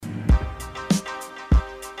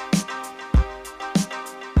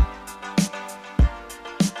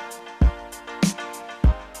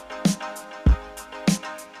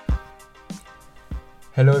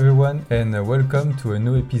Hello everyone and welcome to a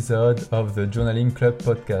new episode of the Journaling Club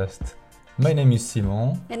podcast. My name is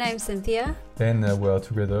Simon. And I'm Cynthia. And we are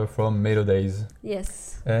together from Melo Days.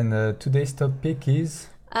 Yes. And today's topic is...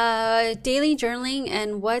 daily journaling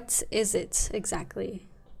and what is it exactly?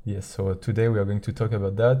 Yes, so today we are going to talk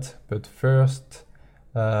about that. But first,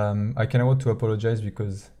 I kind of want to apologize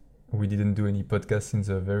because we didn't do any podcast since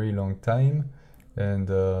a very long time.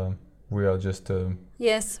 And we are just...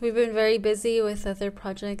 Yes, we've been very busy with other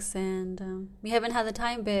projects and we haven't had the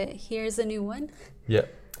time, but here's a new one. Yeah.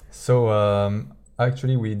 So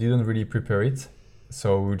actually we didn't really prepare it.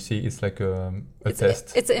 So we'll see, it's like a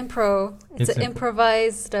test. It's improv. It's an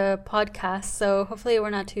improvised podcast, so hopefully we're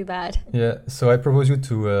not too bad. Yeah, so I propose you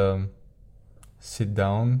to sit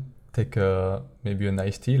down, take maybe an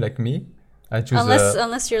iced tea like me. I choose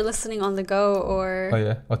unless you're listening on the go or... Oh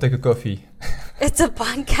yeah, or take a coffee. It's a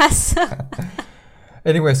podcast.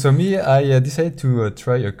 Anyway, so I decided to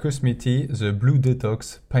try a Cosme tea, the Blue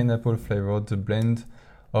Detox pineapple flavored blend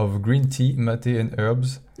of green tea, mate and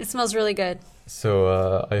herbs. It smells really good.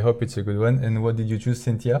 So I hope it's a good one. And what did you choose,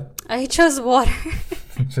 Cynthia? I chose water.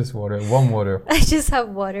 Just water, warm water. I just have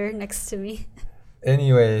water next to me.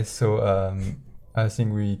 Anyway, so I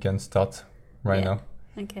think we can start right now.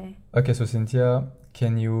 Okay. Okay, so Cynthia,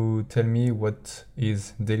 can you tell me what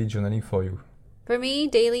is daily journaling for you? For me,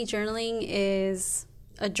 daily journaling is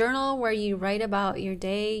a journal where you write about your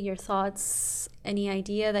day, your thoughts, any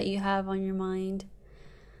idea that you have on your mind.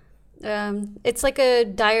 It's like a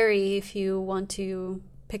diary if you want to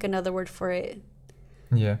pick another word for it.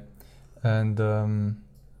 Yeah. And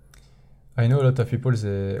I know a lot of people,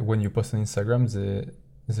 when you post on Instagram,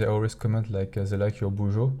 they always comment like they like your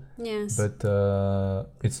bougeot. Yes. But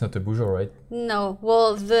it's not a bougeot, right? No.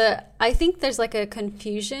 Well, I think there's like a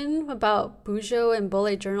confusion about bougeot and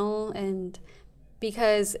bullet journal, and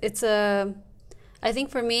because it's I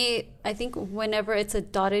think for me, whenever it's a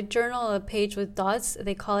dotted journal, a page with dots,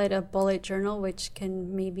 they call it a bullet journal, which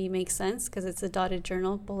can maybe make sense because it's a dotted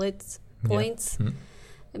journal, bullets, points. Yeah.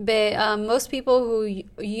 But most people who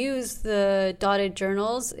use the dotted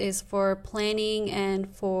journals is for planning and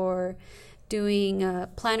for doing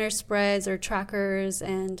planner spreads or trackers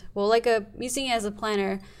and, using it as a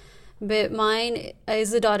planner. But mine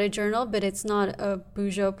is a dotted journal, but it's not a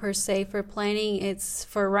bougeot per se for planning. It's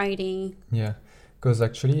for writing. Yeah, because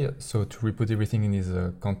actually, so to re-put everything in its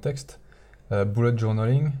context, bullet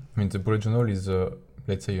journaling, the bullet journal is,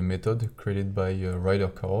 let's say, a method created by Ryder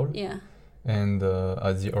Carroll. Yeah. And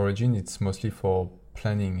at the origin, it's mostly for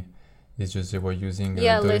planning. It's just they were using a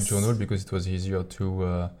dotted journal because it was easier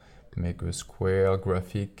to make a square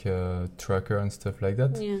graphic tracker and stuff like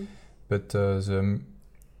that. Yeah. But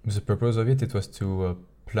the purpose of it was to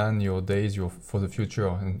plan your days for the future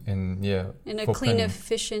and in a clean,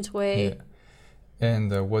 efficient way. Yeah.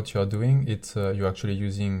 And what you are doing, you're actually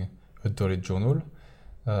using a dotted journal.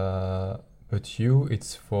 But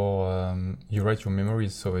it's for you write your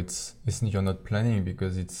memories, so it's you're not planning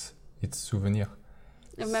because it's souvenir.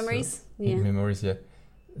 Memories, so, yeah. Memories, yeah.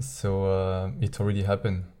 So it already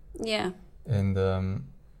happened. Yeah. And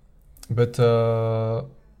but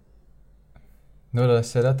now that I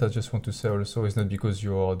said that, I just want to say also it's not because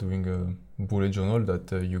you are doing a bullet journal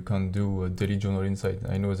that you can't do a daily journal inside.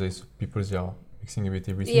 I know there's people they are mixing a bit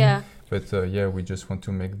everything. Yeah. But we just want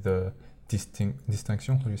to make the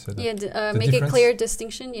distinction, how you said that? Yeah, make a clear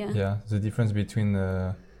distinction, yeah. Yeah, the difference between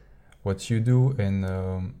what you do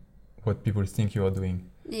and what people think you are doing.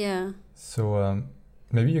 Yeah. So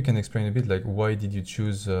maybe you can explain a bit, like why did you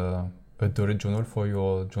choose a dotted journal for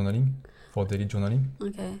your journaling, for daily journaling?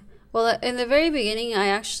 Okay. Well, in the very beginning, I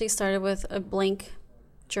actually started with a blank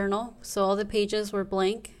journal. So all the pages were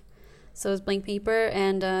blank. So it was blank paper,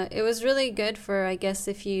 and it was really good for, I guess,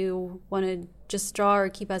 if you want to just draw or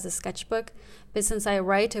keep as a sketchbook. But since I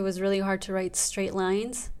write, it was really hard to write straight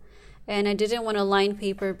lines. And I didn't want a lined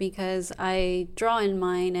paper because I draw in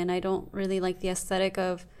mine, and I don't really like the aesthetic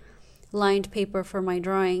of lined paper for my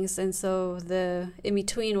drawings. And so the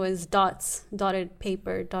in-between was dots, dotted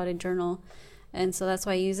paper, dotted journal. And so that's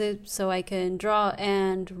why I use it, so I can draw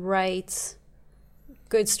and write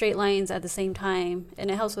good straight lines at the same time, and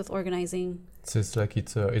it helps with organizing. So it's like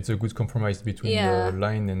it's a good compromise between the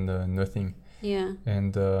line and nothing. Yeah.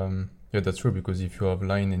 And that's true, because if you have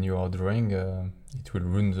line and you are drawing, it will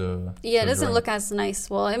ruin the it doesn't drawing. Look as nice.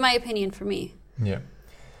 Well, in my opinion, for me. Yeah.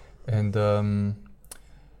 And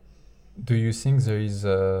do you think there is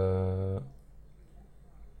a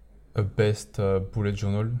best bullet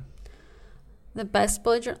journal? The best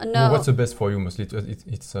bullet journal? No. Well, what's the best for you mostly?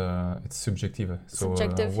 It's subjective. So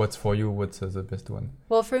Subjective. what's for you? What's the best one?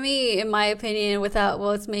 Well, for me, in my opinion,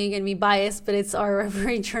 it's maybe going to be biased, but it's our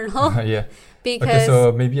reverie journal. Yeah. Because okay,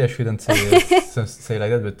 so maybe I shouldn't say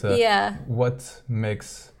like that, but yeah. What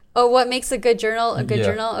makes... Oh, what makes a good journal a good Yeah.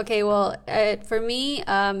 journal? Okay, well, for me, it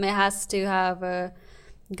has to have a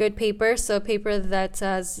good paper. So paper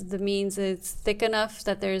that means it's thick enough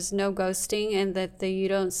that there's no ghosting and that you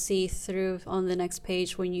don't see through on the next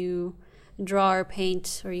page when you draw or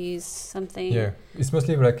paint or use something. Yeah, it's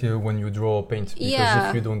mostly like when you draw or paint. Because Yeah.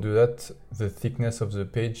 if you don't do that, the thickness of the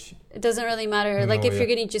page... It doesn't really matter. No, Like if yeah. you're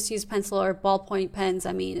going to just use pencil or ballpoint pens,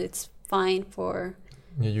 I mean, it's fine for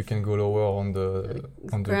Yeah, you can go lower on the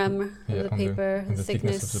grammar yeah, of the on paper, on the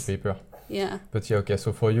thickness of the paper. Yeah. But yeah, okay.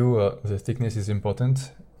 So for you, the thickness is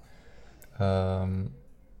important.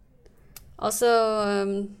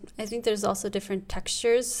 Also, I think there's also different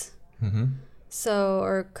textures. Mm-hmm. So,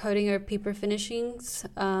 or coating or paper finishings.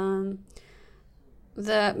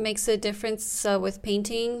 That makes a difference with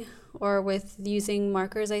painting or with using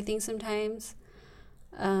markers, I think, sometimes.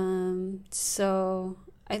 So,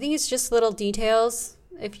 I think it's just little details.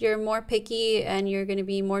 If you're more picky and you're going to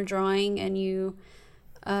be more drawing and you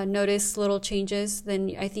notice little changes,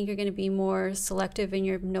 then I think you're going to be more selective in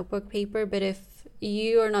your notebook paper. But if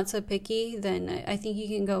you are not so picky, then I think you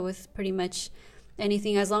can go with pretty much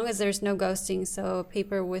anything as long as there's no ghosting. So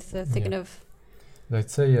paper with a thick enough.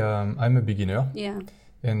 Let's say I'm a beginner. Yeah.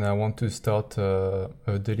 And I want to start a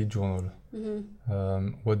daily journal. Mm-hmm.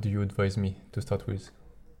 What do you advise me to start with?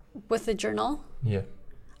 With a journal? Yeah.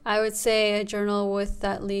 I would say a journal with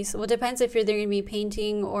at least, well, it depends if you're going to be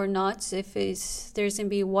painting or not. If there's going to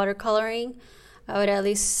be watercoloring, I would at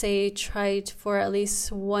least say try for at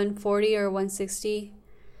least 140 or 160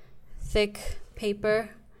 thick paper.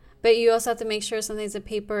 But you also have to make sure sometimes the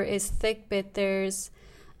paper is thick, but there's...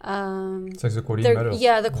 it's like the quality matters.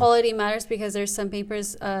 Yeah, the quality matters because there's some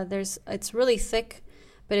papers, it's really thick,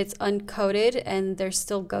 but it's uncoated and there's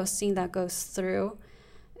still ghosting that goes through.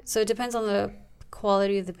 So it depends on the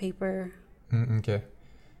quality of the paper. Okay,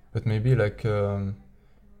 but maybe like if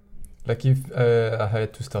I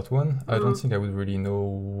had to start one, I don't think I would really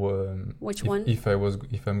know which one if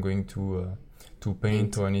I'm going to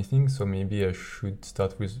paint or anything. So maybe I should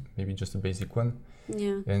start with maybe just a basic one.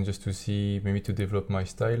 Yeah. And just to see, maybe to develop my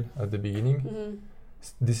style at the beginning. Mm-hmm.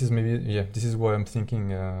 This is why I'm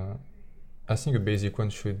thinking. I think a basic one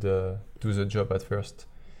should do the job at first,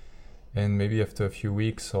 and maybe after a few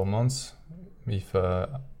weeks or months, if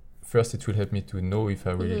first it will help me to know if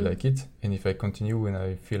I really like it, and if I continue and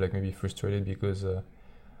I feel like maybe frustrated because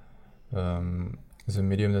the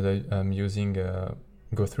medium that I'm using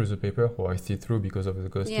go through the paper, or I see through because of the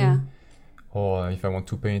ghosting. Yeah. Or if I want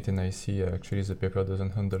to paint and I see actually the paper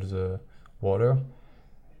doesn't handle the water,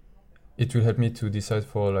 it will help me to decide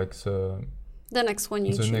for like the next one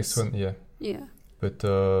you choose. The next one, yeah. Yeah. But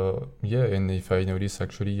and if I notice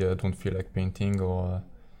actually I don't feel like painting or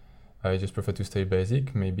I just prefer to stay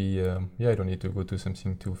basic, maybe I don't need to go to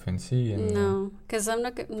something too fancy. And, no, because some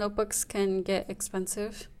notebooks can get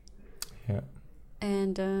expensive. Yeah.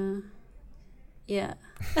 And yeah,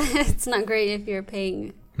 it's not great if you're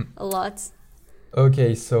paying a lot.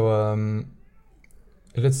 Okay, so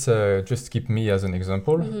let's just keep me as an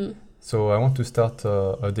example. Mm-hmm. So I want to start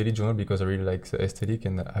a daily journal because I really like the aesthetic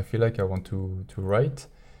and I feel like I want to write,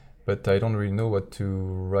 but I don't really know what to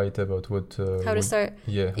write about. How to start?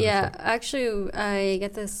 Yeah. Yeah, actually, I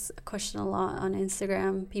get this question a lot on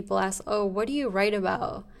Instagram. People ask, "Oh, what do you write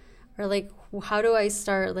about?" Or like, "How do I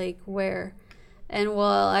start? Like, where?" And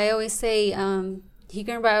well, I always say, you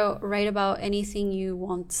can write about anything you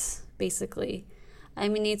want, basically. I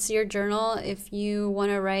mean, it's your journal. If you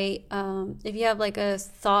want to write, if you have like a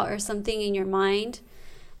thought or something in your mind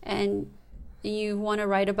and you want to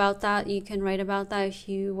write about that, you can write about that. If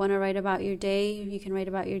you want to write about your day, you can write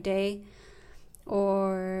about your day.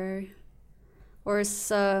 Or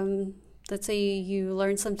some, let's say you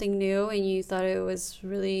learned something new and you thought it was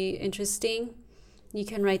really interesting, you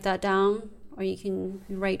can write that down, or you can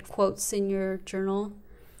write quotes in your journal.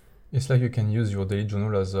 It's like you can use your daily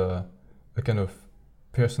journal as a kind of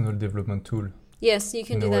personal development tool. Yes, you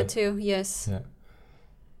can do that too. Yes. Yeah.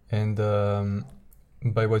 And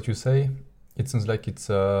by what you say, it sounds like it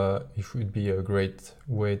should be a great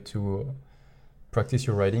way to practice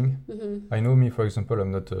your writing. Mm-hmm. I know me, for example,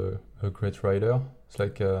 I'm not a great writer. It's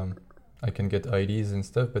like I can get ideas and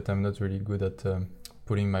stuff, but I'm not really good at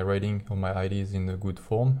putting my writing or my ideas in a good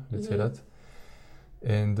form. Let's say that.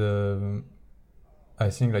 And I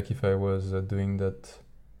think like if I was doing that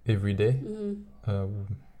every day,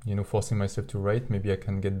 forcing myself to write, maybe I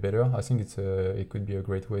can get better. I think it could be a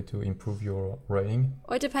great way to improve your writing.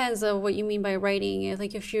 Well, it depends on what you mean by writing.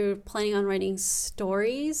 Like if you're planning on writing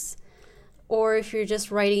stories, or if you're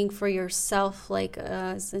just writing for yourself, like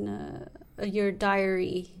as in your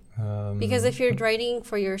diary. Because if you're writing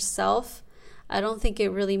for yourself, I don't think it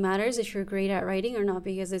really matters if you're great at writing or not,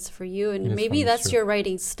 because it's for you, and Yes, maybe that's true. your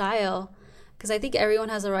writing style. Because I think everyone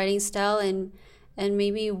has a writing style, and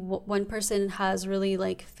maybe one person has really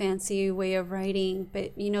like fancy way of writing,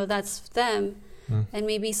 but that's them. And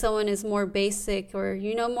maybe someone is more basic or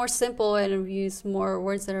more simple and use more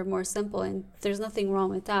words that are more simple, and there's nothing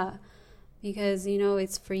wrong with that, because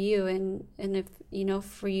it's for you, and if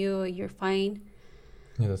for you you're fine.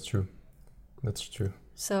 Yeah, that's true.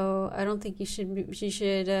 So I don't think you should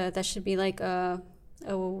that should be like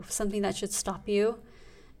something that should stop you.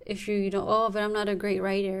 If you don't, but I'm not a great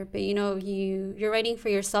writer. But you're writing for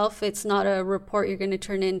yourself. It's not a report you're going to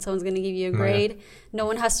turn in. Someone's going to give you a grade. Yeah. No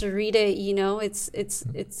one has to read it.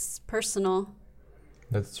 It's personal.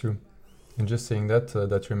 That's true. And just saying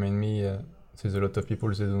that remind me. There's a lot of people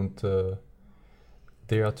they don't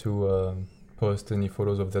dare to post any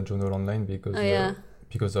photos of their journal online because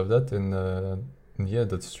of that. And yeah,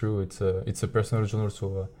 that's true. It's a personal journal,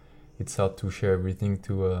 so it's hard to share everything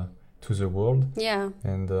to the world. Yeah.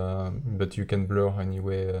 And but you can blur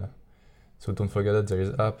anyway. So don't forget that there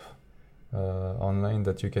is app online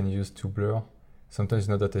that you can use to blur. Sometimes it's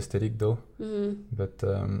not that aesthetic though. But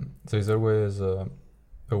there is always a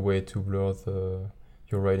way to blur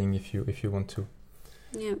your writing if you want to.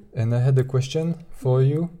 Yeah. And I had a question for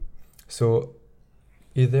you. So,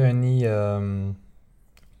 is there any?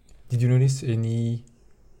 Did you notice any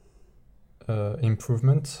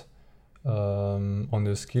improvement on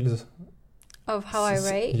the skills of how I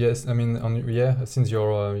write? Yes, I mean, since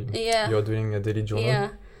you're doing a daily journal. Yeah,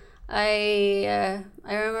 I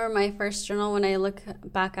remember my first journal. When I look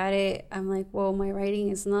back at it, I'm like, whoa, my writing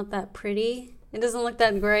is not that pretty. It doesn't look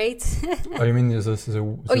that great. Oh, you mean the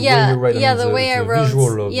way you write? Yeah, the way I wrote.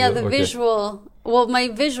 The okay. visual. Well, my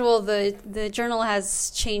visual, the journal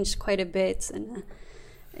has changed quite a bit, and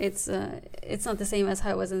it's not the same as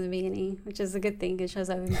how it was in the beginning, which is a good thing. It shows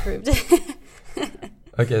I've improved.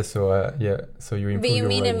 Okay, so so you improved. But you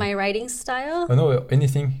mean writing. in my writing style? Oh, no,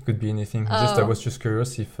 anything could be anything. I was just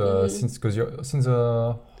curious if since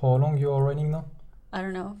how long you are writing now? I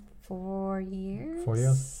don't know. 4 years. 4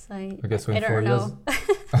 years. Okay, so I in 4 years.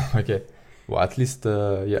 Okay, well, at least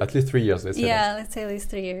 3 years. Let's say. Yeah, let's say at least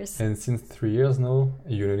 3 years. And since 3 years now,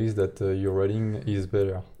 you notice that your writing is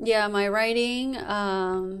better. Yeah, my writing,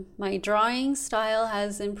 my drawing style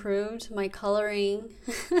has improved. My coloring.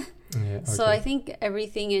 Yeah, okay. So I think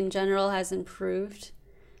everything in general has improved.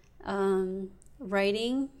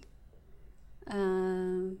 Writing.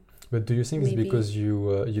 But do you think it's because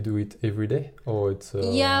you do it every day, or it's?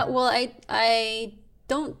 Yeah, well, I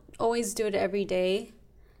don't always do it every day.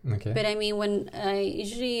 Okay. But I mean,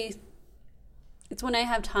 it's when I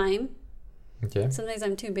have time. Okay. Sometimes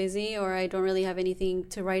I'm too busy, or I don't really have anything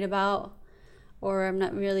to write about, or I'm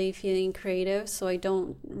not really feeling creative, so I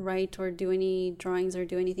don't write or do any drawings or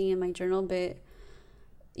do anything in my journal. But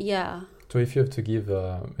yeah. So if you have to give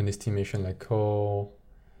an estimation, like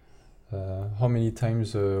how many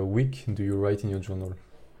times a week do you write in your journal?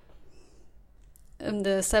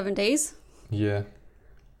 The 7 days? Yeah.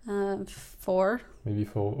 4. Maybe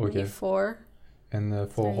 4. Okay. Maybe 4.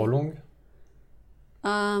 And for how long?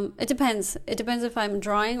 It depends. It depends if I'm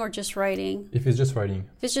drawing or just writing. If it's just writing?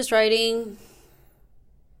 If it's just writing,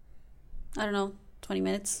 I don't know, 20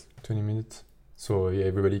 minutes. 20 minutes? So yeah,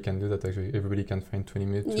 everybody can do that actually. Everybody can find 20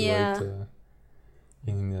 minutes to write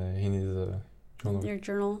in his journal. Your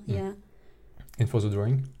journal, yeah. And for the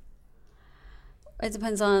drawing? It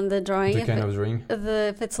depends on the drawing. The kind of drawing?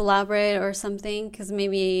 If it's elaborate or something, because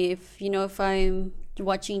maybe if I'm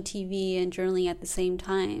watching TV and journaling at the same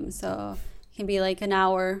time, so it can be like an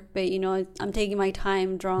hour, but I'm taking my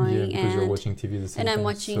time drawing. Yeah, because you're watching TV at the same time. And I'm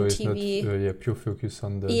watching TV. So it's not pure focus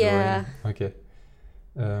on the drawing. Okay.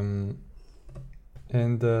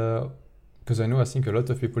 And because I think a lot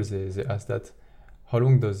of people they ask that, how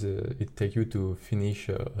long does it take you to finish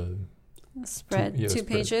a spread? Two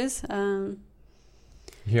pages.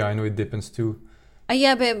 Yeah, I know it depends too.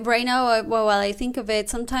 Yeah, but right now, while I think of it,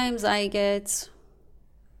 sometimes I get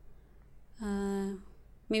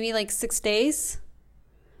maybe like 6 days,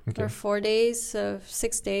 or 4 days, so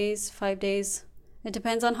 6 days, 5 days. It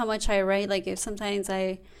depends on how much I write. Like if sometimes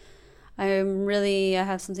I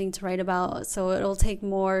have something to write about, so it'll take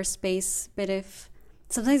more space. But if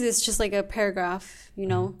sometimes it's just like a paragraph,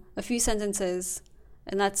 a few sentences,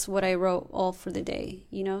 and that's what I wrote all for the day,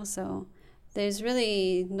 so there's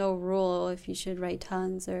really no rule if you should write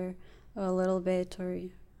tons or a little bit or,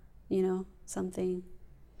 you know, something.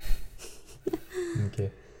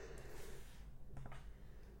 Okay.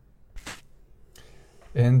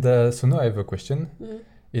 And so now I have a question. Mm-hmm.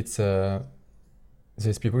 It's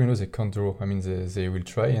there's people, you know, they can't draw. I mean, they will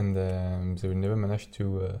try and they will never manage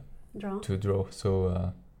to draw.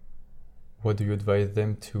 So what do you advise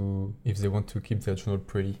them to, if they want to keep their journal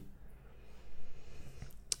pretty?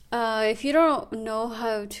 If you don't know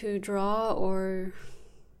how to draw, or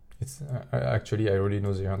it's actually I already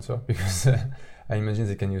know the answer because I imagine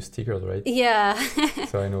they can use stickers, right? yeah.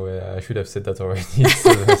 So I know I should have said that already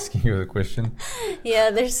instead of asking you the question. Yeah,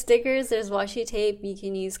 there's stickers, there's washi tape. You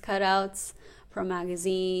can use cutouts from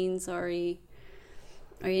magazines, or you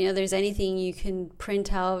know, there's anything you can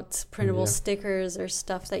print out, printable stickers or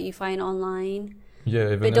stuff that you find online.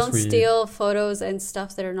 Yeah, even but don't steal photos and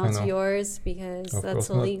stuff that are not yours, because that's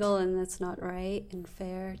illegal and that's not right and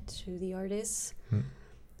fair to the artists.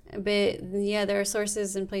 But yeah, there are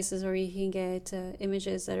sources and places where you can get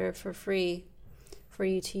images that are for free for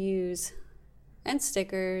you to use, and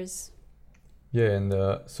stickers. Yeah, and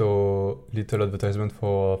so little advertisement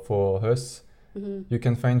for us. Mm-hmm. You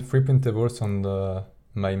can find free printables on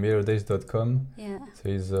mymaildays.com. Yeah. So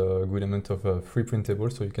there's a good amount of free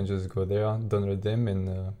printables, so you can just go there, download them, and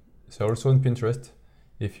they're also on Pinterest.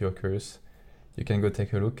 If you're curious, you can go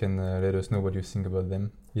take a look and let us know what you think about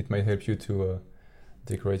them. It might help you to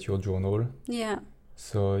decorate your journal. Yeah.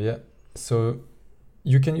 So yeah, so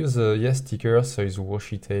you can use stickers. There is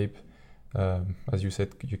washi tape. As you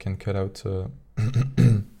said, you can cut out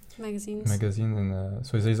magazine, and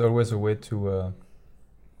so there is always a way to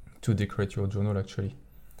decorate your journal, actually.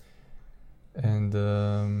 And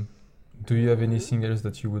do you have anything else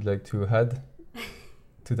that you would like to add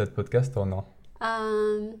to that podcast, or no?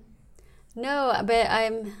 No, but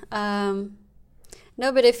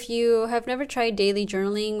but if you have never tried daily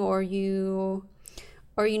journaling, or you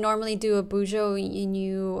normally do a bujo and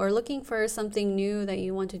you are looking for something new that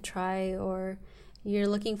you want to try, or you're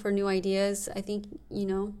looking for new ideas, I think, you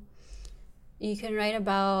know, you can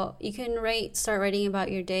start writing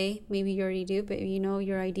about your day. Maybe you already do, but you know,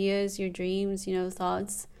 your ideas, your dreams, you know,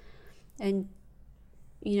 thoughts, and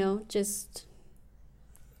you know, just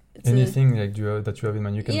anything that you have in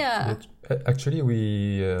mind. You can. Yeah. Actually,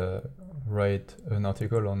 we write an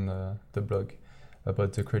article on the blog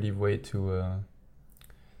about the creative way to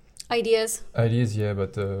ideas. Yeah,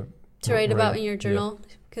 but to write about in your journal.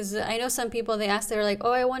 Because I know some people, they're like,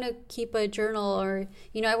 oh, I want to keep a journal, or,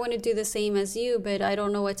 you know, I want to do the same as you, but I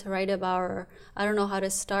don't know what to write about, or I don't know how to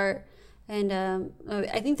start. And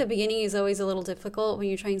I think the beginning is always a little difficult when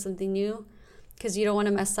you're trying something new, because you don't want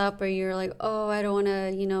to mess up, or you're like, oh, I don't want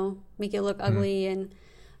to, you know, make it look ugly.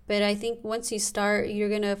 But I think once you start, you're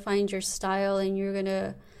going to find your style, and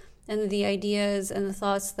and the ideas and the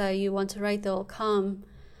thoughts that you want to write, they'll come.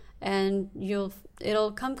 And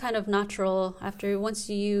it'll come kind of natural once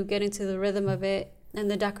you get into the rhythm of it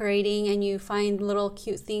and the decorating, and you find little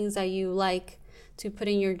cute things that you like to put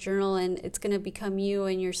in your journal, and it's going to become you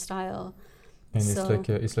and your style. And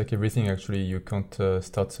it's like everything, actually. You can't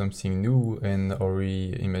start something new and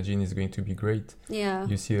already imagine it's going to be great. Yeah.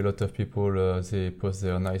 You see a lot of people, they post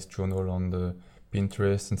their nice journal on the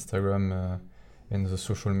Pinterest, Instagram, and the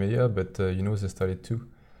social media, but you know, they started too.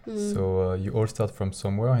 So you all start from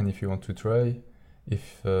somewhere, and if you want to try,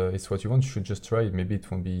 if it's what you want, you should just try. Maybe it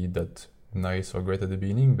won't be that nice or great at the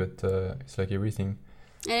beginning, but it's like everything.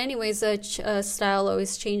 And anyways, style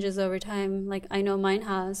always changes over time. Like, I know mine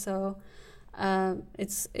has, so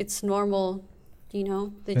it's normal, you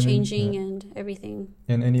know, the changing and everything.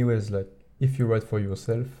 And anyways, like, if you write for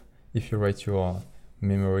yourself, if you write your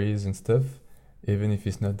memories and stuff, even if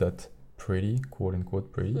it's not that pretty, quote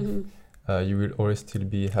unquote pretty, you will always still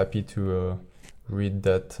be happy to read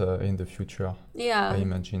that in the future. Yeah, I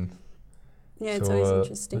imagine. Yeah, it's always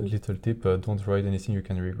interesting. A little tip: don't write anything you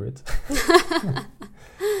can regret.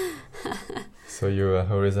 So you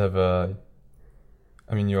always have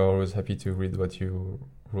you're always happy to read what you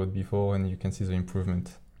wrote before, and you can see the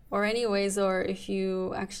improvement. Or if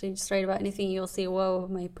you actually just write about anything, you'll see, whoa,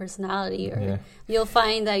 my personality, or you'll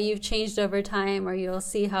find that you've changed over time, or you'll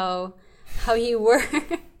see how you were.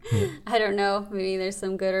 I don't know. Maybe there's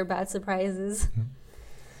some good or bad surprises.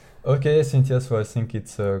 Okay, Cynthia, so I think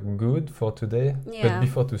it's good for today. Yeah. But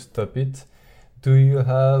before to stop it, do you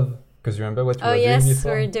have, because you remember what you were doing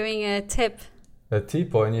before? Oh yes, we're doing a tip. A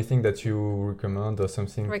tip or anything that you recommend, or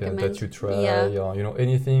something that you try, or, you know,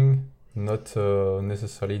 anything not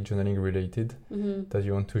necessarily journaling related that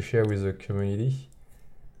you want to share with the community.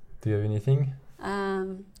 Do you have anything?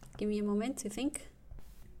 Give me a moment to think.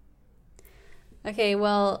 Okay,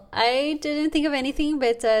 well, I didn't think of anything,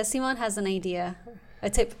 but Simon has an idea, a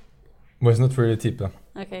tip. Well, it's not really a tip.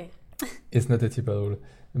 Okay. It's not a tip at all.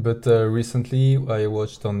 But recently I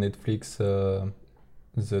watched on Netflix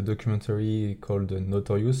the documentary called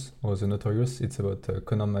Notorious, or The Notorious. It's about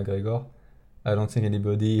Conor McGregor. I don't think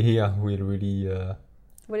anybody here will really...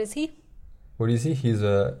 What is he? What is he? He's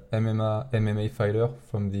a MMA fighter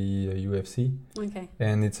from the UFC. Okay.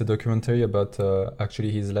 And it's a documentary about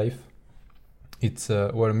actually his life. It's,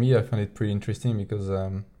 well, me, I found it pretty interesting because, I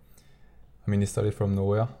mean, he started from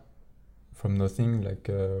nowhere, from nothing, like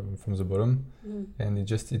from the bottom. And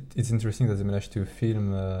it's interesting that they managed to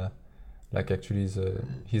film like actually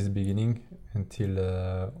his beginning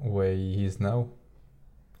until where he is now.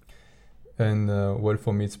 And well,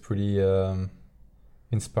 for me, it's pretty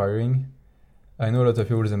inspiring. I know a lot of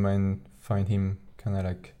people, they might find him kind of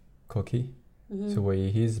like cocky, the way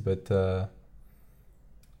he is, but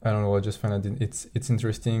I don't know, I just find that it's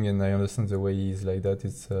interesting, and I understand the way he is like that.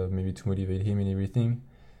 It's maybe to motivate him and everything.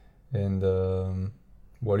 And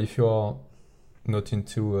well, if you're not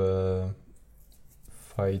into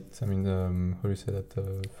fight, I mean, how do you say that?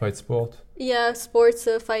 Fight sport? Yeah, sports,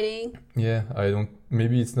 fighting. Yeah, I don't.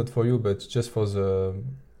 Maybe it's not for you, but just for the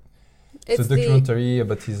documentary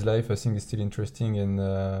about his life, I think it's still interesting,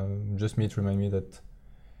 and just me, it remind me that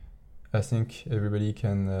I think everybody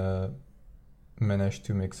can manage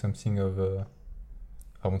to make something of.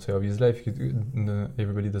 I won't say of his life.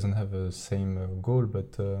 Everybody doesn't have the same goal,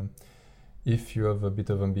 but if you have a bit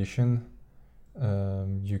of ambition,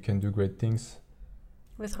 you can do great things.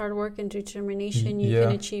 With hard work and determination, you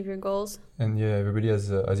can achieve your goals. And yeah, everybody has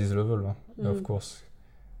his level, of course.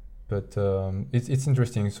 But it's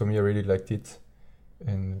interesting. So me, I really liked it,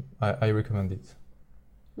 and I recommend it.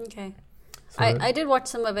 Okay. So I did watch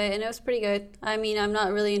some of it, and it was pretty good. I mean, I'm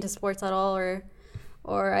not really into sports at all,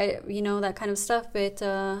 or I that kind of stuff. But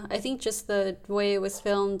I think just the way it was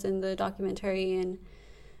filmed in the documentary, and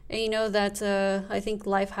that I think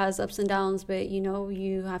life has ups and downs, but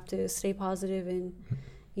you have to stay positive and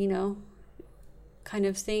kind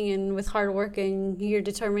of thing. And with hard work, and you're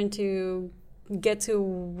determined to get to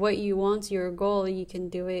what you want, your goal, you can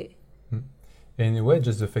do it. Anyway,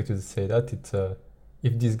 just the fact to say that it's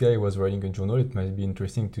if this guy was writing a journal, it might be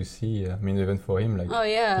interesting to see. I mean, even for him, like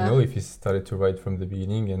if he started to write from the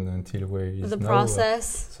beginning and until where he is now,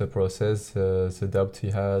 the process, the doubt he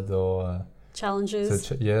had, or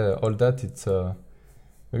challenges. All that. It's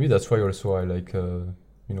maybe that's why also I like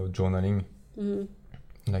journaling,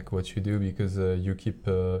 like what you do, because you keep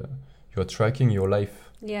you're tracking your life.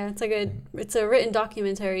 Yeah, it's a written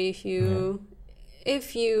documentary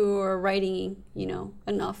if you are writing,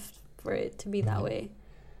 enough for it to be that way.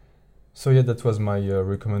 So yeah, that was my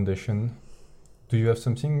recommendation. Do you have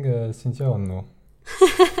something, Cynthia, or no?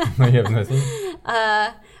 No, you have nothing?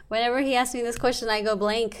 Whenever he asks me this question, I go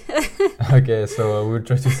blank. Okay, so we'll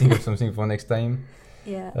try to think of something for next time.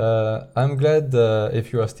 Yeah. I'm glad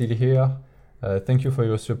if you are still here. Thank you for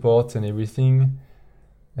your support and everything.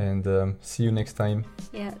 And see you next time.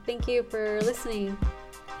 Yeah, thank you for listening.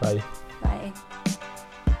 Bye. Bye.